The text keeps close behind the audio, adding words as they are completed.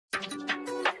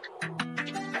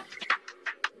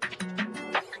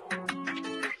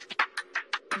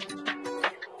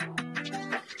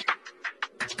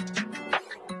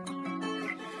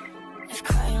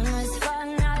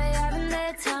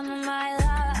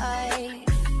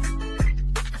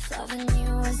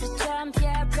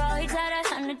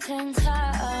10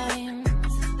 times.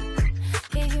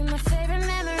 Gave you my favorite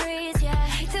memories, yeah, I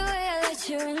hate the way I let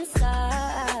you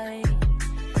inside,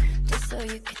 just so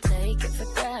you could take it for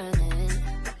granted.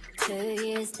 2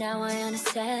 years now, I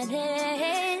understand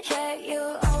it. Yeah,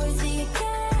 you'll always be a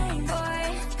game boy.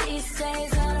 These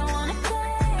days I don't wanna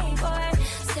play, boy.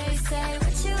 Say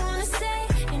what you wanna say.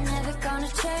 You're never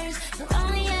gonna change. You'll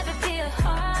only ever be a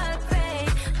heartbreak,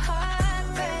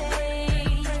 heartbreak.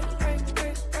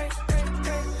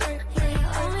 Yeah,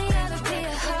 you'll only ever be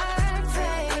a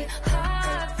heartbreak,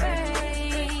 heartbreak.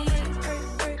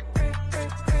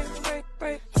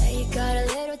 Yeah, you got a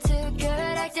little too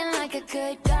good, acting like a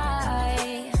good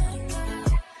guy.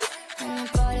 And I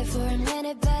bought it for a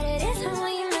minute, but it isn't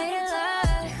what you made it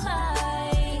look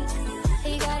like.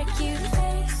 You got a cute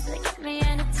face that kept me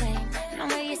entertained. No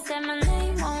way you said my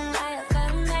name, won't lie, I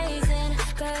felt amazing.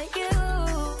 But you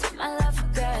took my love for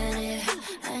granted,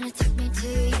 and it took me 2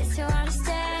 years to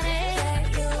understand it. Yeah,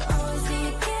 you'll always be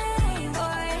a game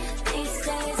boy. These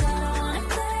days I don't wanna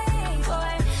play,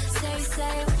 boy.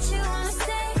 Say what you wanna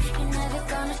say. You're never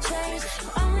gonna change.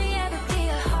 You'll only ever be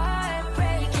a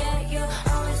heartbreak. Yeah, you'll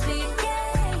always be a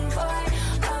game boy.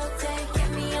 All day, get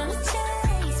me on the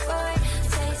chase, boy.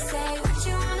 Say what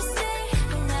you wanna say.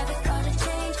 You're never gonna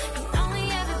change. You'll only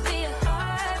ever be a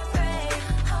heartbreak,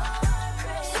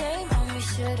 heartbreak. Shame on me,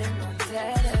 should've